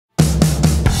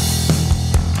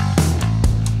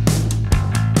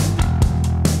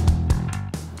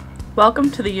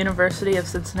Welcome to the University of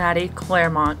Cincinnati,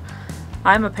 Claremont.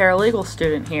 I'm a paralegal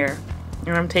student here,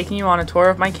 and I'm taking you on a tour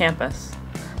of my campus.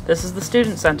 This is the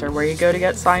Student Center where you go to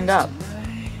get signed up.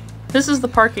 This is the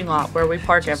parking lot where we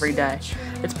park every day.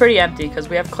 It's pretty empty because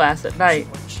we have class at night.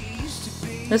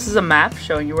 This is a map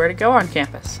showing you where to go on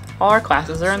campus. All our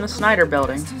classes are in the Snyder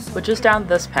Building, which is down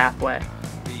this pathway.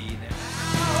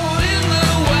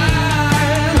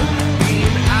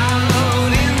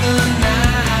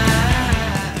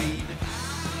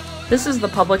 This is the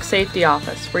Public Safety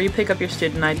Office, where you pick up your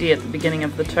student ID at the beginning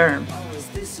of the term.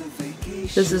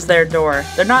 This is their door.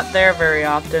 They're not there very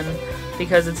often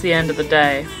because it's the end of the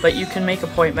day, but you can make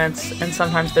appointments, and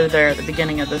sometimes they're there at the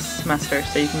beginning of this semester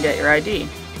so you can get your ID.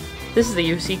 This is the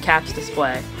UC CAPS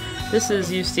display. This is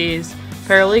UC's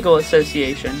Paralegal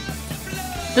Association.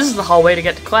 This is the hallway to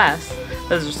get to class.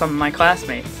 Those are some of my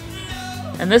classmates.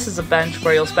 And this is a bench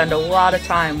where you'll spend a lot of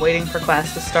time waiting for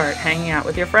class to start, hanging out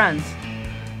with your friends.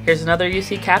 Here's another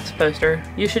UC CAPS poster.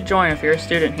 You should join if you're a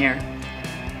student here.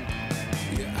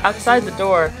 Outside the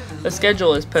door, a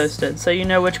schedule is posted so you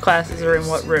know which classes are in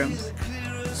what rooms.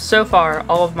 So far,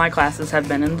 all of my classes have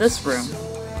been in this room.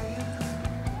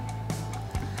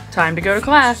 Time to go to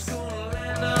class!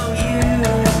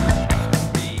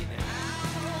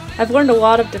 I've learned a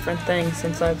lot of different things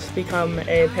since I've become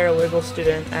a paralegal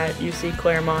student at UC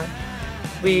Claremont.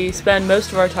 We spend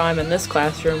most of our time in this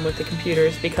classroom with the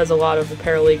computers because a lot of the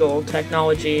paralegal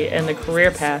technology and the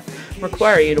career path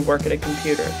require you to work at a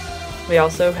computer. We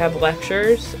also have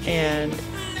lectures and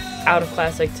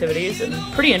out-of-class activities and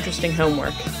pretty interesting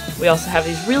homework. We also have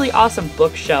these really awesome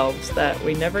bookshelves that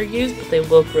we never use, but they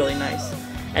look really nice.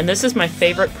 And this is my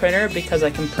favorite printer because I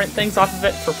can print things off of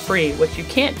it for free, which you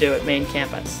can't do at main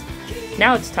campus.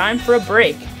 Now it's time for a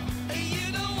break.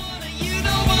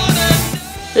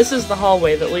 This is the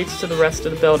hallway that leads to the rest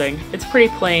of the building. It's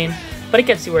pretty plain, but it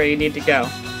gets you where you need to go.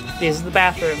 These are the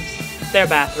bathrooms. They're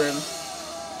bathrooms.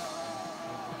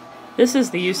 This is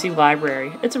the UC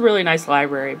library. It's a really nice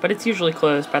library, but it's usually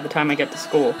closed by the time I get to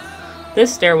school.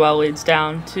 This stairwell leads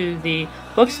down to the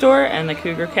bookstore and the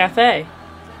Cougar Cafe.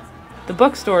 The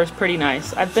bookstore is pretty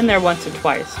nice. I've been there once or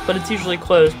twice, but it's usually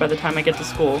closed by the time I get to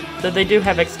school, though they do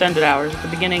have extended hours at the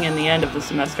beginning and the end of the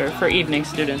semester for evening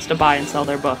students to buy and sell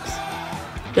their books.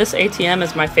 This ATM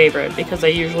is my favorite because I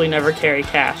usually never carry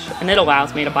cash, and it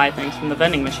allows me to buy things from the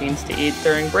vending machines to eat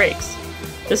during breaks.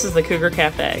 This is the Cougar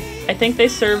Cafe. I think they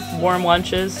serve warm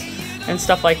lunches and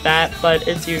stuff like that, but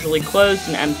it's usually closed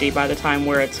and empty by the time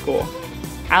we're at school.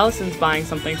 Allison's buying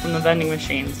something from the vending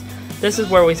machines. This is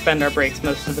where we spend our breaks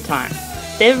most of the time.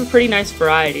 They have a pretty nice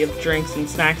variety of drinks and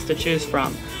snacks to choose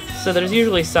from, so there's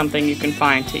usually something you can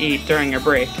find to eat during your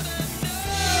break.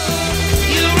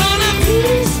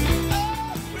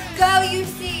 Go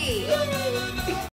UC!